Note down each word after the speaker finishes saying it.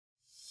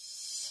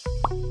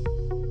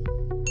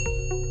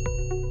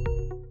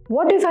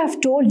What if I've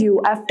told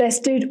you I've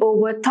tested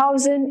over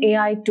 1,000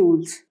 AI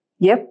tools?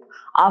 Yep,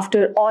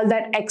 after all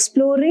that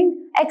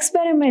exploring,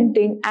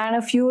 experimenting, and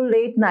a few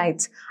late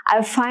nights,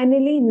 I've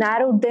finally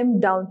narrowed them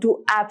down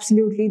to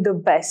absolutely the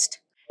best.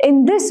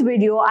 In this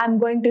video, I'm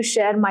going to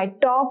share my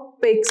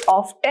top picks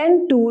of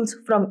 10 tools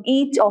from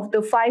each of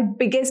the 5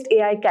 biggest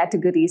AI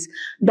categories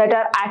that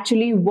are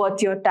actually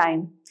worth your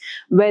time.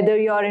 Whether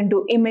you're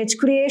into image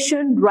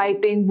creation,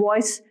 writing,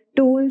 voice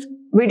tools,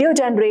 video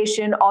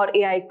generation, or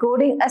AI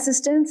coding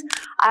assistance,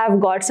 I've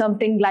got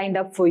something lined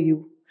up for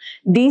you.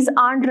 These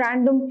aren't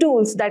random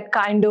tools that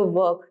kind of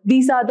work.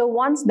 These are the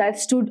ones that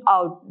stood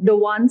out, the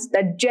ones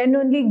that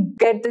genuinely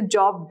get the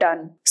job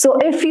done. So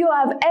if you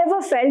have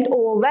ever felt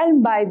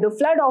overwhelmed by the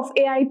flood of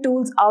AI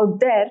tools out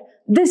there,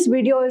 this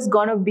video is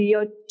gonna be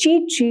your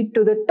cheat sheet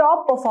to the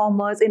top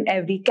performers in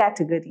every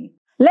category.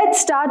 Let's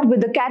start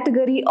with the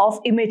category of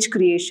image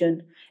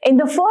creation. In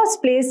the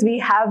first place, we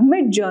have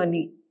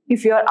Midjourney.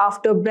 If you're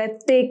after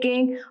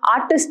breathtaking,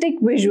 artistic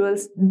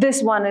visuals,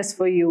 this one is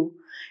for you.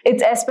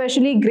 It's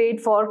especially great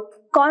for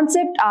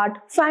concept art,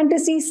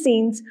 fantasy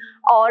scenes,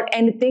 or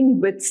anything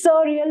with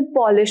surreal,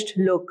 polished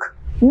look.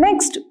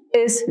 Next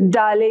is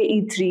DALL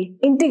E3,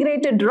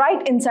 integrated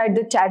right inside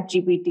the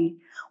ChatGPT.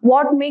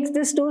 What makes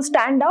this tool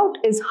stand out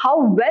is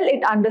how well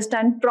it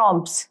understands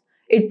prompts.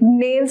 It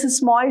nails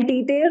small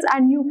details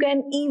and you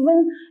can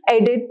even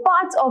edit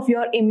parts of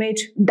your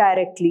image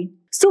directly.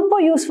 Super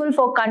useful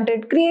for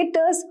content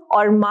creators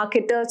or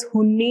marketers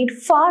who need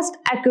fast,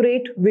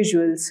 accurate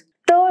visuals.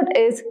 Third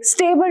is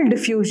Stable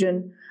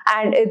Diffusion,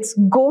 and it's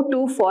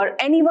go-to for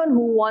anyone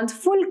who wants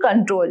full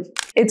control.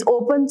 It's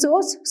open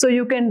source, so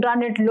you can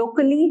run it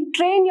locally,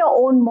 train your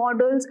own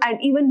models, and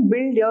even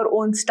build your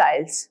own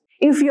styles.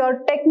 If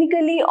you're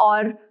technically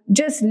or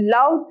just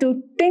love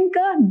to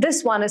tinker,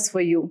 this one is for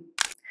you.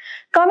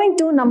 Coming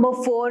to number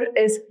 4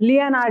 is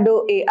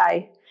Leonardo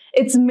AI.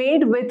 It's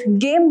made with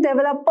game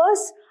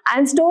developers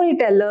and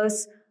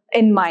storytellers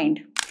in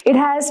mind. It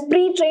has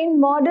pre-trained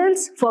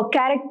models for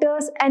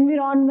characters,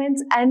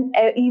 environments, and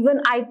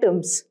even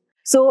items.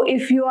 So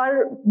if you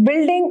are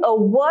building a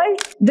world,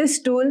 this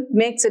tool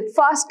makes it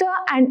faster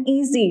and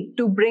easy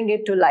to bring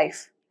it to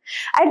life.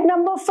 At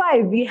number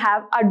 5, we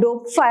have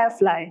Adobe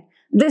Firefly.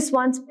 This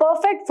one's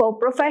perfect for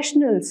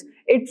professionals.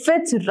 It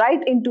fits right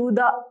into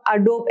the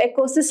Adobe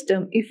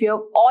ecosystem if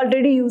you're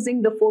already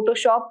using the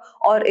Photoshop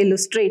or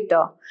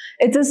Illustrator.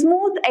 It's a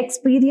smooth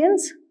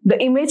experience. The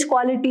image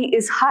quality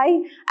is high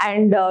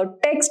and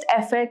text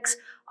effects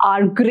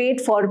are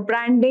great for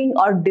branding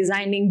or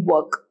designing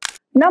work.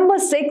 Number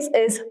 6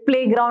 is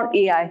Playground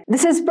AI.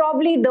 This is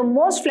probably the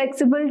most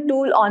flexible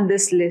tool on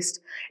this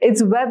list.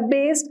 It's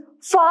web-based,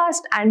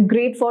 fast, and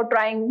great for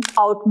trying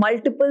out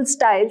multiple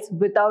styles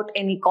without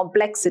any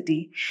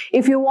complexity.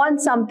 If you want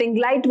something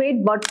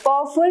lightweight but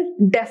powerful,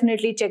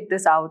 definitely check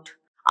this out.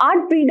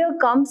 Artbreeder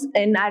comes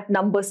in at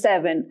number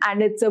 7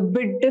 and it's a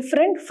bit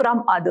different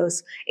from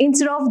others.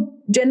 Instead of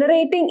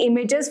generating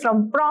images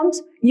from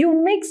prompts,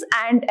 you mix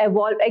and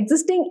evolve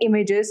existing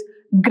images,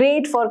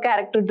 great for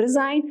character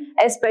design,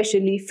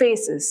 especially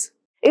faces.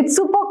 It's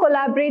super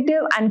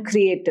collaborative and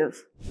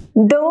creative,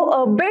 though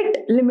a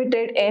bit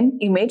limited in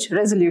image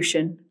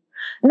resolution.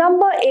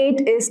 Number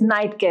 8 is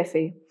Night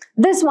Cafe.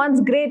 This one's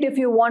great if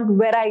you want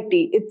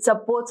variety. It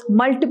supports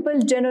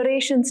multiple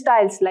generation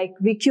styles like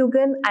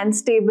VQGN and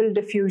Stable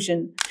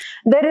Diffusion.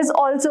 There is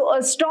also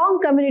a strong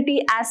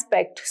community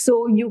aspect,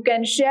 so you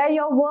can share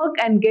your work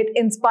and get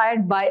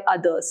inspired by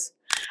others.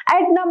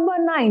 At number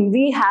 9,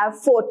 we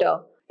have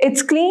Photo.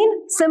 It's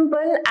clean,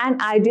 simple,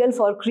 and ideal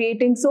for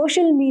creating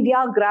social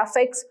media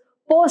graphics,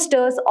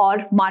 posters,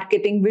 or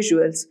marketing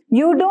visuals.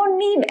 You don't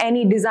need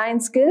any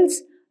design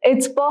skills.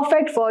 It's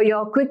perfect for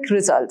your quick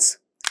results.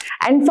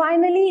 And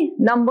finally,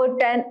 number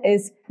 10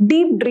 is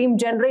Deep Dream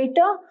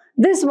Generator.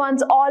 This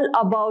one's all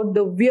about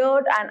the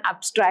weird and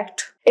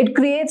abstract. It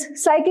creates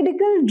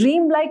psychedelic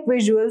dream-like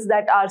visuals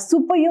that are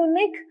super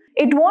unique.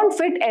 It won't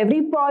fit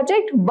every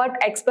project, but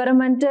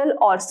experimental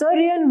or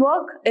surreal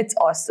work, it's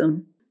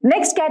awesome.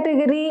 Next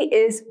category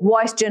is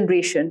voice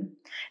generation.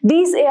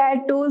 These AI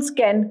tools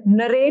can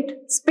narrate,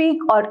 speak,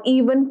 or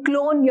even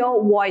clone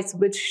your voice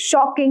with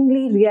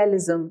shockingly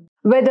realism.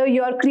 Whether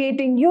you are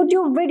creating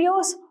YouTube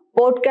videos,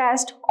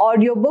 podcasts,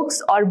 audiobooks,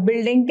 or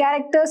building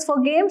characters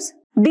for games,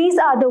 these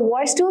are the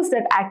voice tools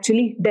that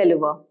actually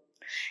deliver.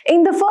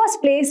 In the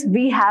first place,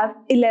 we have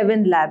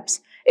ElevenLabs.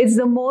 It's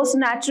the most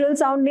natural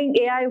sounding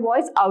AI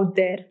voice out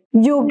there.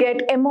 You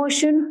get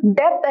emotion,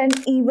 depth, and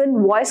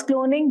even voice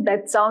cloning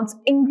that sounds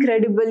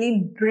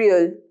incredibly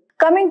real.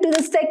 Coming to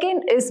the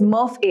second is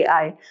Murph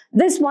AI.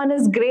 This one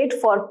is great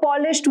for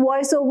polished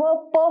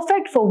voiceover,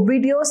 perfect for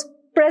videos,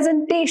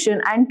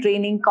 presentation, and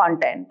training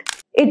content.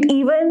 It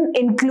even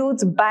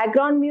includes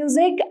background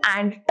music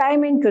and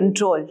timing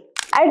control.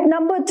 At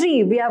number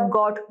 3, we have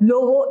got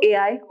Lovo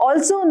AI,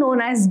 also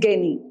known as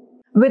Genie.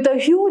 With a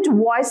huge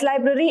voice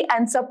library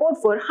and support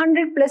for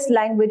 100+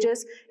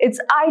 languages, it's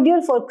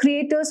ideal for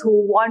creators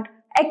who want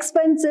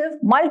expensive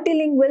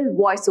multilingual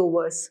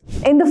voiceovers.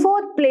 In the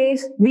fourth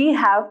place, we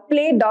have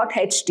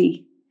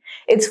play.ht.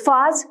 It's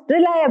fast,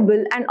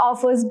 reliable, and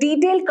offers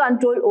detailed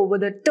control over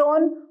the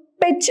tone,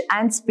 pitch,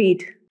 and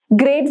speed.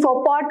 Great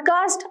for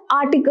podcast,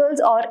 articles,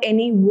 or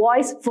any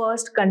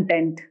voice-first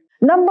content.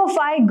 Number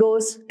 5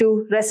 goes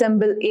to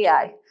Resemble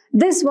AI.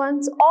 This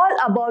one's all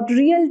about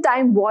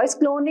real-time voice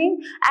cloning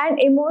and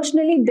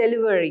emotionally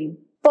delivering.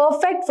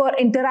 Perfect for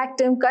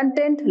interactive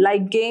content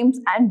like games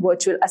and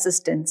virtual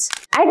assistants.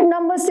 At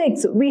number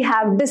 6, we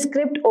have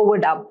Descript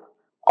Overdub,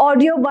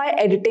 audio by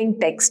editing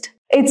text.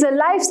 It's a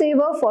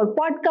lifesaver for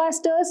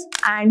podcasters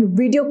and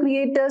video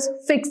creators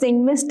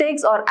fixing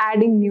mistakes or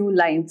adding new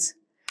lines.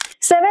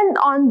 7th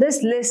on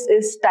this list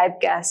is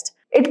Typecast.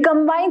 It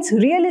combines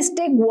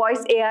realistic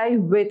voice AI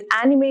with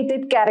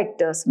animated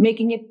characters,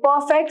 making it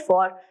perfect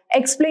for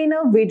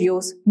explainer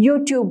videos,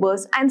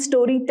 YouTubers, and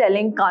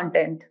storytelling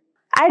content.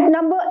 At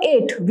number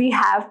 8, we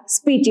have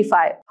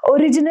Speechify.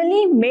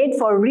 Originally made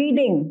for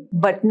reading,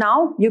 but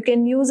now you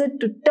can use it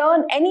to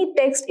turn any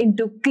text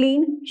into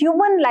clean,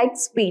 human-like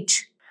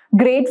speech.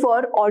 Great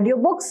for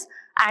audiobooks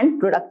and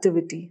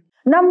productivity.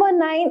 Number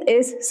 9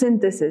 is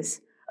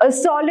Synthesis. A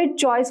solid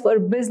choice for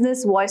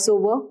business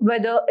voiceover,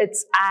 whether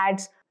it's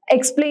ads,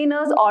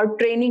 explainers, or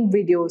training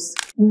videos.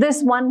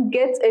 This one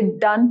gets it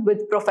done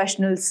with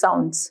professional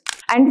sounds.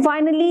 And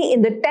finally,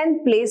 in the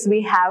 10th place,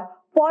 we have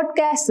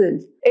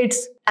Podcastle.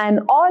 It's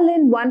an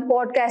all-in-one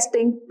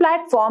podcasting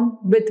platform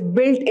with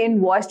built-in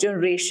voice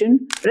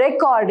generation,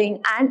 recording,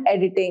 and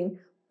editing.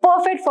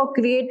 Perfect for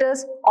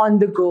creators on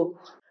the go.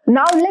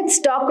 Now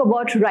let's talk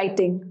about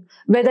writing.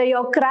 Whether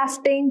you're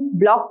crafting,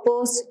 blog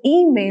posts,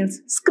 emails,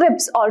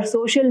 scripts, or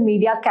social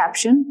media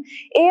caption,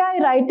 AI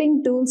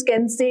writing tools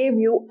can save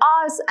you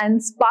hours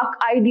and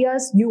spark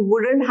ideas you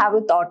wouldn't have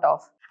a thought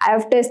of. I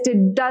have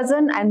tested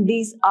dozens and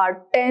these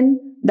are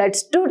 10 that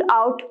stood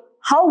out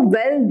how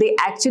well they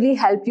actually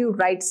help you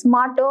write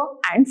smarter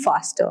and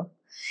faster.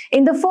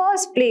 In the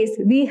first place,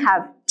 we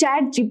have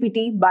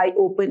ChatGPT by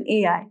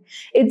OpenAI.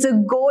 It's a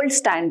gold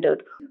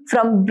standard.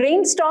 From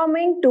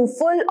brainstorming to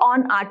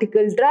full-on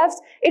article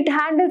drafts, it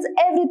handles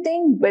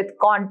everything with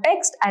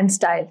context and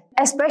style.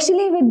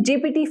 Especially with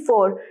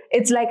GPT-4,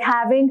 it's like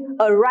having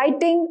a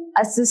writing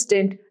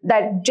assistant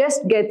that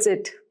just gets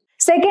it.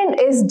 Second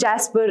is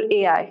Jasper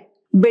AI,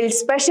 built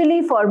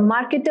specially for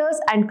marketers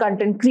and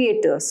content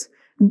creators.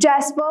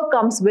 Jasper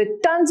comes with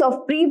tons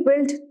of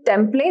pre-built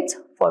templates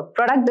for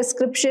product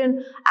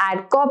description,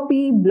 ad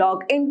copy,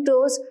 blog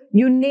intros,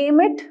 you name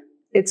it.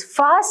 It's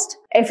fast,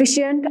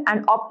 efficient,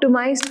 and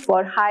optimized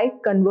for high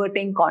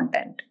converting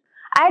content.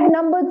 At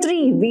number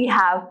 3, we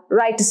have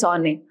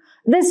Writersonic.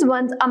 This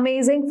one's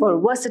amazing for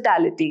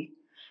versatility.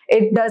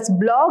 It does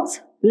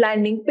blogs,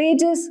 landing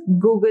pages,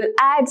 Google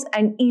Ads,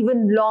 and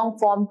even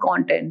long-form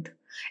content.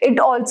 It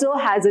also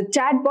has a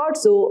chatbot,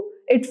 so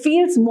it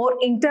feels more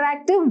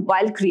interactive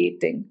while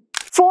creating.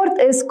 Fourth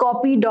is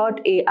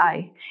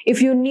Copy.ai.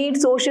 If you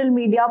need social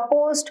media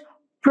post,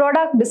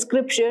 product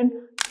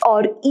description,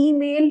 or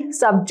email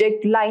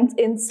subject lines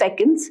in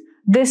seconds,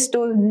 this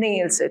tool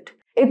nails it.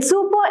 It's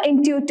super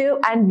intuitive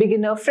and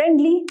beginner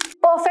friendly,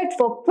 perfect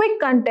for quick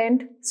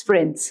content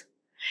sprints.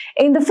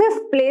 In the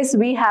 5th place,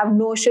 we have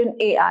Notion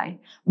AI.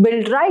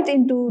 Built right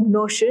into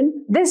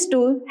Notion, this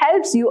tool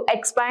helps you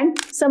expand,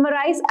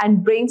 summarize,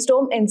 and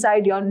brainstorm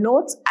inside your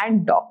notes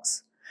and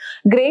docs.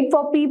 Great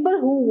for people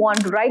who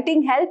want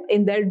writing help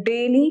in their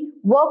daily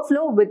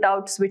workflow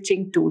without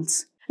switching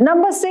tools.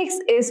 Number 6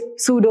 is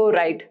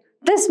Pseudo-Write.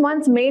 This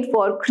one's made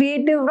for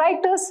creative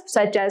writers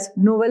such as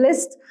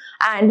novelists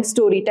and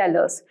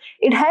storytellers.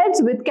 It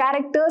helps with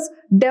characters,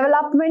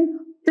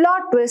 development,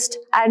 plot twist,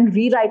 and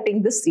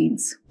rewriting the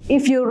scenes.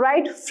 If you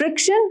write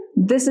friction,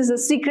 this is a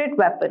secret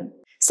weapon.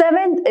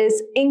 7th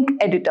is Ink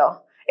Editor.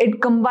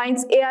 It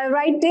combines AI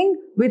writing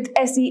with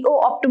SEO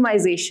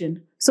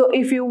optimization. So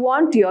if you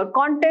want your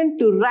content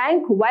to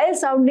rank while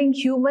sounding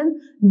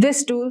human,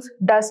 this tool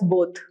does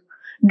both.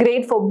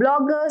 Great for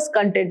bloggers,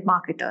 content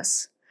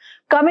marketers.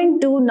 Coming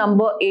to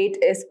number 8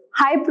 is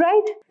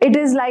HypeWrite. It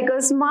is like a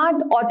smart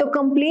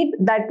autocomplete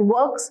that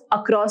works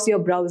across your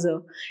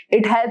browser.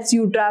 It helps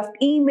you draft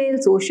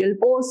emails, social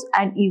posts,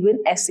 and even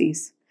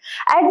essays.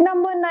 At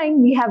number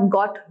 9, we have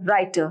got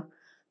Writer.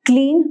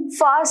 Clean,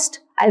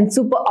 fast, and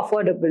super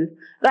affordable.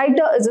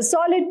 Writer is a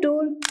solid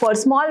tool for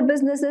small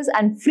businesses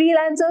and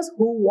freelancers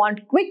who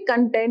want quick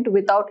content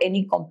without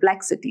any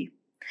complexity.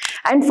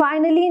 And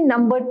finally,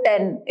 number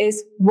 10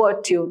 is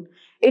WordTune.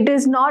 It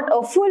is not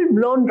a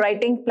full-blown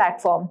writing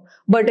platform,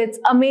 but it's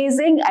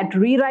amazing at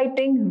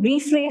rewriting,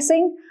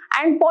 rephrasing,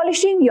 and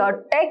polishing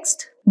your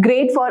text.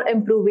 Great for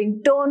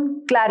improving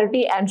tone,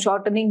 clarity, and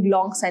shortening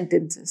long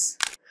sentences.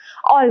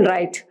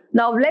 Alright,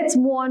 now let's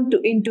move on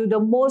into the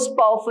most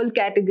powerful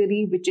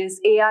category, which is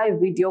AI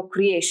video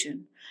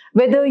creation.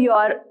 Whether you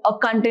are a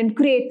content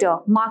creator,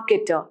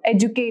 marketer,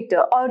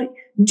 educator, or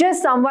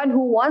just someone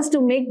who wants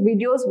to make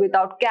videos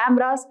without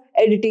cameras,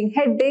 editing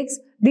headaches,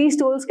 these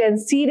tools can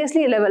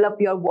seriously level up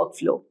your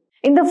workflow.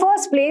 In the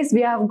first place,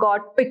 we have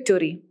got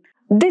Pictory.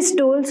 This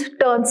tool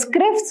turns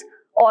scripts,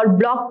 or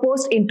blog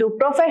posts into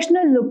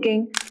professional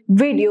looking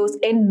videos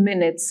in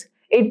minutes.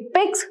 It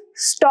picks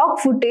stock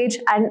footage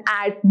and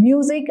adds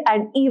music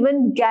and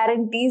even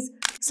guarantees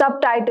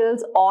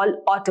subtitles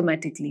all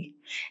automatically.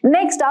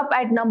 Next up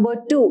at number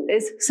 2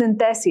 is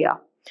Synthesia.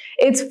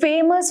 It's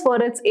famous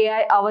for its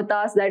AI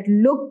avatars that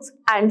looks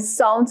and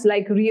sounds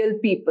like real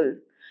people.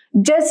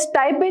 Just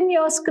type in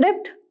your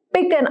script,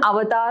 pick an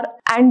avatar,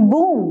 and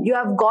boom, you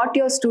have got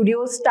your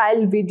studio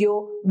style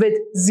video with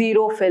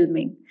zero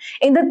filming.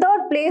 In the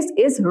third place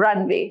is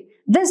Runway.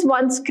 This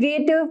one's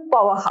creative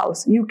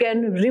powerhouse. You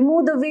can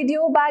remove the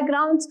video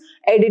backgrounds,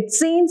 edit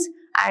scenes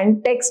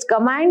and text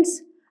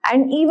commands,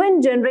 and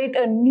even generate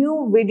a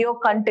new video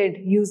content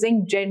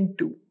using Gen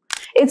 2.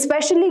 It's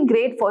especially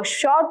great for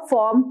short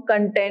form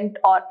content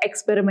or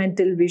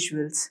experimental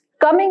visuals.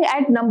 Coming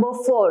at number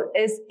 4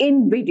 is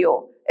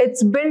InVideo.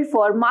 It's built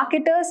for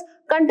marketers,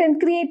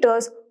 content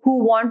creators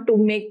who want to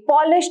make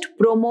polished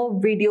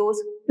promo videos,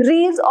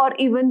 reels or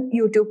even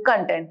YouTube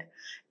content.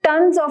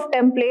 Tons of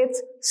templates,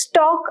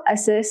 stock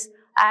assets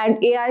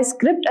and AI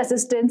script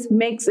assistance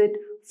makes it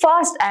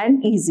fast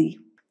and easy.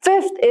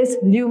 Fifth is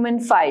Lumen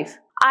 5.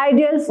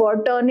 Ideal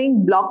for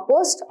turning blog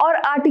posts or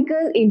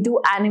article into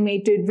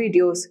animated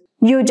videos.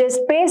 You just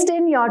paste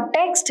in your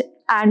text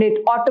and it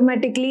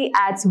automatically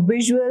adds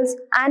visuals,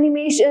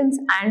 animations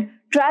and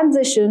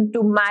transition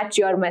to match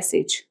your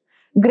message.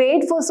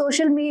 Great for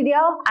social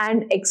media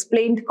and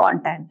explained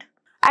content.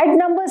 At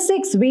number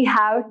 6, we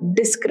have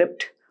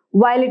Descript.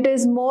 While it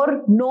is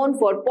more known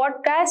for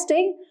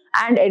podcasting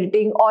and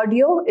editing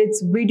audio,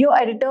 its video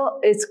editor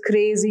is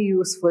crazy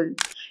useful.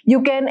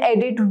 You can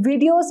edit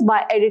videos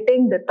by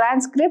editing the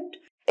transcript.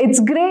 It's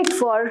great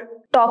for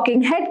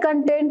talking head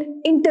content,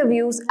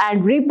 interviews,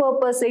 and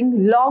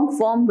repurposing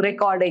long-form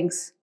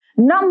recordings.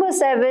 Number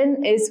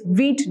 7 is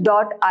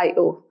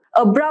Veet.io,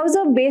 a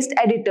browser-based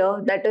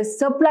editor that is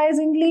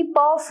surprisingly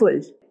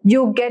powerful.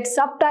 You get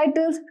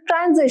subtitles,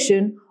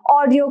 transition,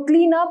 audio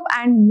cleanup,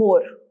 and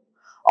more,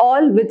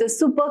 all with a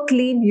super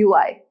clean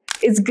UI.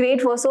 It's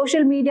great for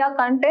social media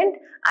content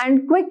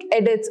and quick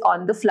edits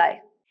on the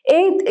fly.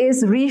 8th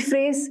is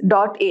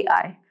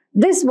Rephrase.ai.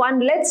 This one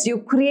lets you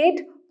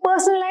create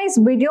personalized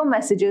video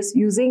messages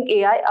using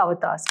AI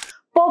avatars.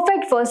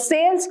 Perfect for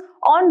sales,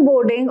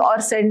 onboarding, or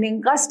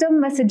sending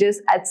custom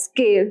messages at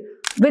scale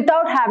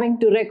without having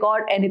to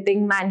record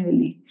anything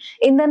manually.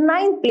 In the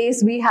 9th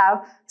place, we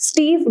have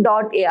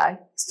Steve.ai.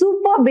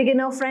 Super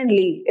beginner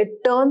friendly.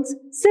 It turns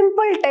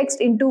simple text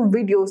into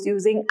videos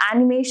using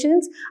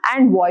animations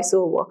and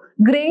voiceover.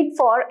 Great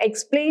for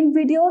explained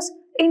videos,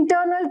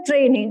 internal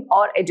training,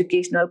 or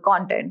educational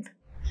content.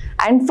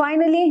 And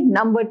finally,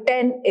 number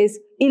 10 is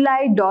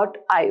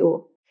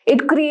Eli.io.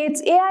 It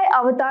creates AI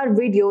avatar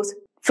videos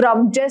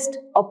from just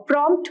a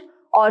prompt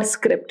or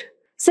script.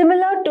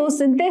 Similar to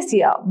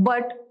Synthesia,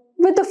 but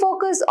with a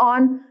focus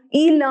on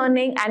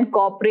e-learning and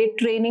corporate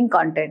training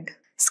content.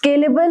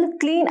 Scalable,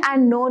 clean,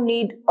 and no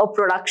need a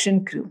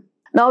production crew.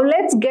 Now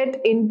let's get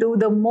into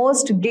the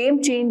most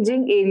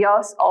game-changing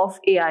areas of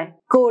AI,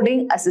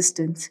 coding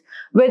assistance.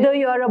 Whether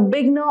you're a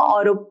beginner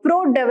or a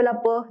pro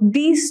developer,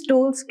 these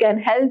tools can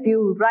help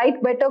you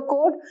write better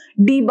code,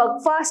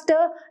 debug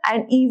faster,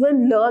 and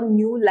even learn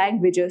new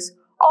languages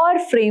or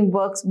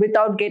frameworks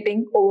without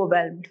getting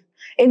overwhelmed.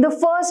 In the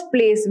first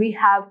place, we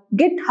have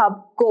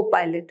GitHub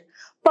Copilot,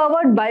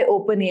 powered by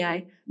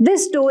OpenAI.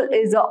 This tool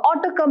is an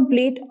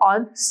autocomplete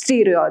on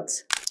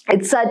steroids.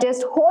 It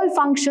suggests whole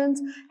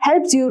functions,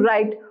 helps you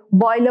write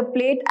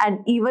boilerplate, and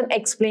even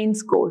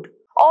explains code,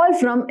 all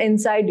from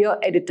inside your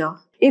editor.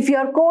 If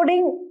you're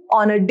coding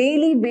on a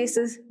daily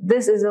basis,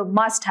 this is a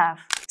must-have.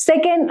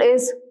 Second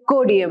is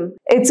Codium.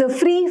 It's a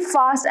free,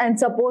 fast, and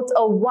supports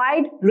a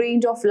wide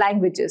range of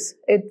languages.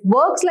 It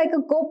works like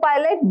a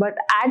copilot but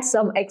adds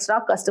some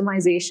extra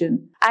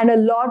customization. And a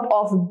lot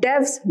of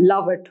devs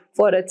love it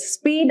for its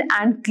speed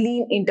and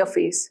clean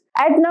interface.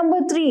 At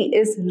number 3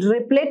 is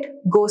Replit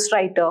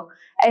Ghostwriter.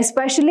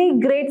 Especially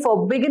great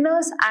for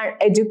beginners and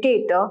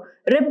educator,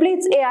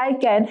 Replit's AI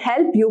can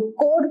help you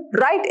code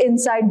right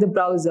inside the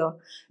browser.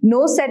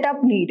 No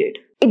setup needed.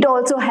 It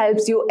also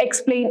helps you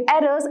explain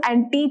errors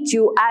and teach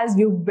you as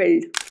you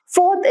build.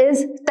 Fourth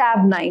is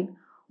Tabline,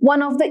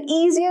 one of the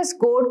easiest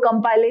code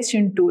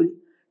compilation tool.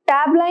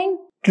 Tabline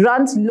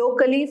runs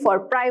locally for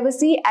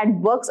privacy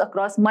and works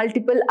across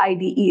multiple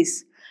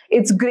IDEs.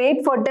 It's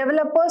great for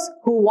developers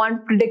who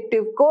want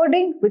predictive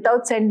coding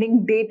without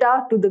sending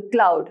data to the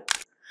cloud.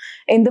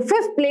 In the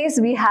 5th place,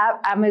 we have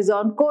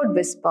Amazon Code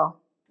Whisper.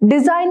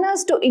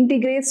 Designers to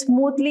integrate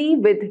smoothly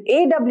with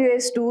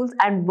AWS tools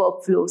and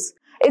workflows.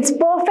 It's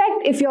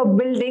perfect if you're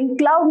building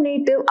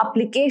cloud-native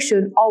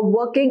application or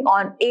working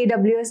on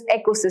AWS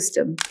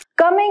ecosystem.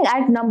 Coming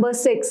at number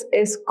 6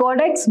 is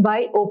Codex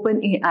by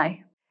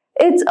OpenAI.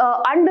 It's an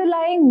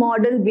underlying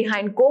model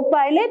behind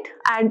Copilot,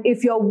 and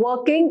if you're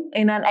working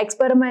in an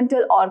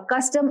experimental or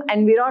custom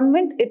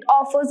environment, it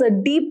offers a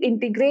deep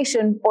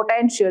integration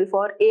potential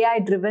for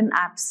AI-driven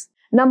apps.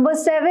 Number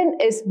 7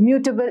 is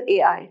Mutable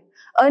AI,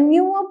 a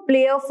newer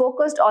player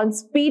focused on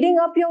speeding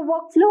up your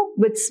workflow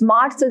with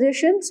smart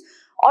suggestions,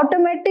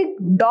 automatic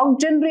doc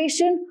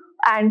generation,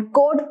 and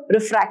code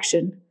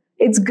refraction.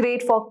 It's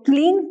great for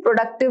clean,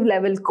 productive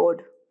level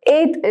code.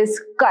 8th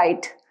is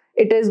Kite.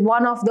 It is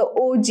one of the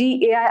OG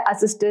AI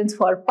assistants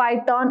for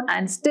Python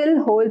and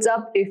still holds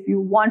up if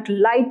you want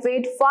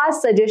lightweight,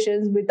 fast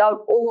suggestions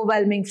without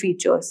overwhelming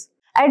features.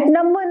 At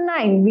number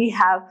 9, we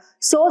have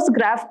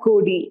SourceGraph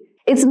Codey.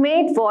 It's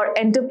made for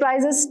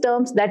enterprises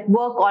terms that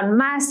work on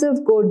massive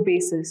code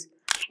bases.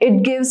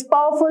 It gives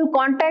powerful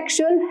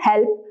contextual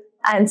help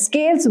and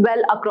scales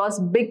well across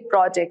big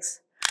projects.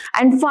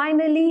 And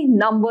finally,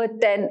 number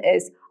 10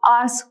 is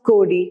Ask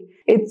Codey.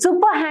 It's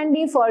super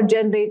handy for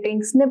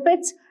generating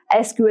snippets,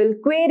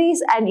 SQL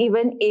queries, and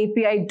even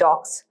API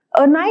docs.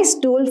 A nice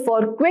tool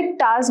for quick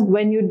tasks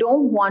when you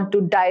don't want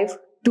to dive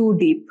too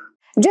deep.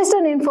 Just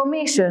an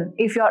information,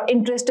 if you're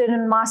interested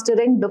in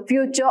mastering the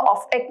future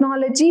of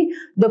technology,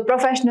 the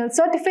professional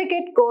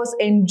certificate course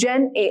in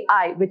Gen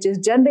AI, which is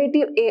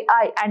generative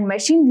AI and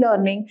machine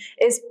learning,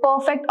 is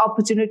perfect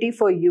opportunity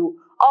for you.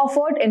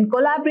 Offered in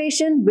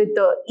collaboration with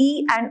the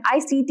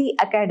E&ICT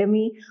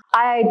Academy,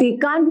 IIT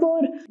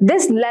Kanpur,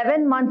 this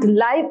 11-month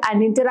live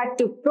and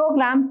interactive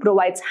program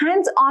provides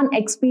hands-on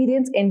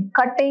experience in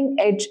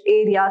cutting-edge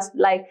areas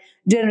like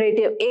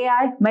generative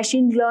AI,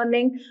 machine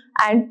learning,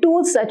 and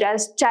tools such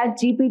as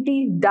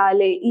ChatGPT, DALL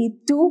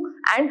E2,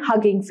 and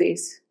Hugging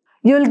Face.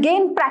 You'll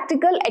gain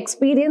practical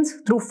experience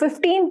through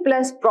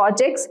 15+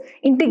 projects,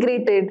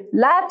 integrated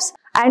labs,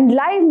 and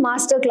live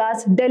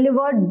masterclass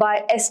delivered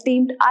by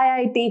esteemed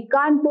IIT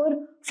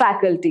Kanpur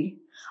faculty.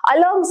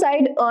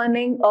 Alongside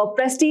earning a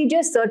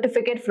prestigious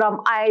certificate from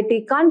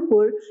IIT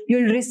Kanpur,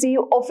 you'll receive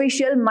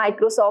official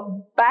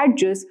Microsoft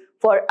badges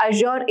for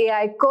Azure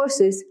AI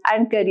courses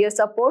and career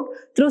support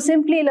through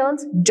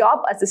Simplilearn's Job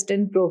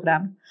Assistant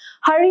program.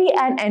 Hurry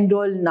and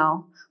enroll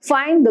now.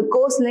 Find the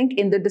course link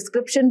in the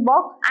description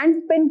box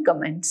and pinned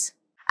comments.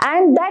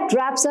 And that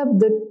wraps up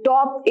the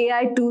top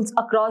AI tools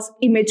across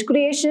image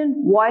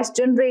creation, voice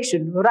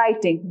generation,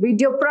 writing,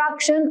 video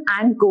production,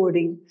 and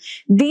coding.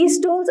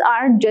 These tools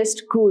aren't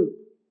just cool.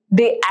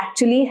 They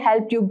actually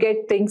help you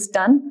get things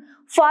done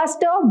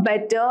faster,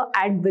 better,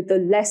 and with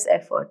less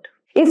effort.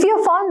 If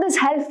you found this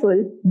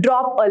helpful,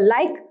 drop a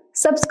like,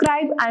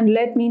 subscribe, and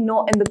let me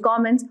know in the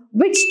comments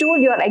which tool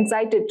you are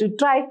excited to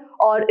try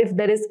or if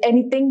there is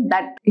anything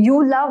that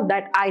you love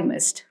that I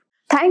missed.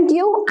 Thank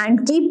you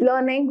and keep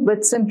learning with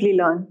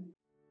Simplilearn.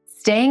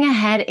 Staying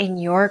ahead in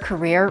your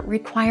career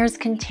requires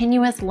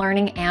continuous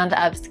learning and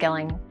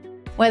upskilling.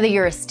 Whether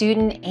you're a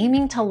student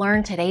aiming to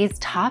learn today's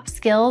top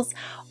skills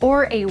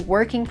or a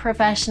working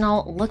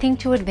professional looking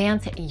to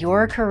advance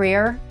your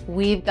career,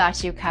 we've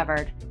got you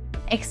covered.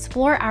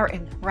 Explore our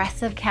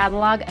impressive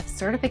catalog of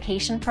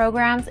certification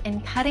programs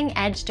in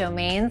cutting-edge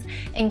domains,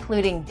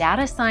 including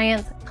data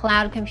science,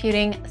 cloud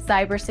computing,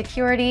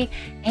 cybersecurity,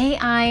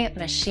 AI,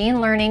 machine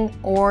learning,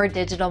 or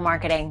digital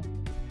marketing.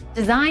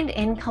 Designed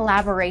in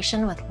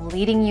collaboration with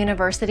leading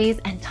universities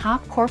and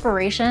top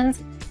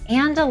corporations,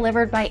 and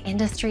delivered by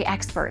industry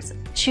experts,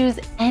 choose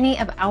any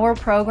of our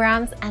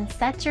programs and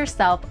set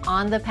yourself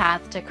on the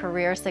path to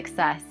career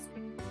success.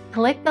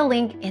 Click the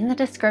link in the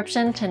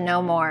description to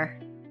know more.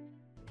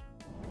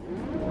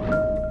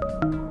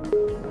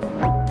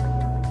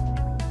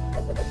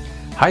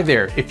 Hi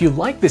there, if you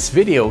like this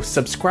video,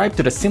 subscribe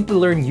to the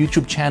Simplilearn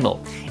YouTube channel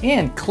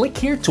and click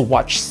here to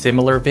watch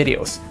similar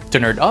videos. To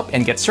nerd up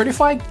and get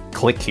certified,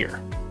 click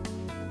here.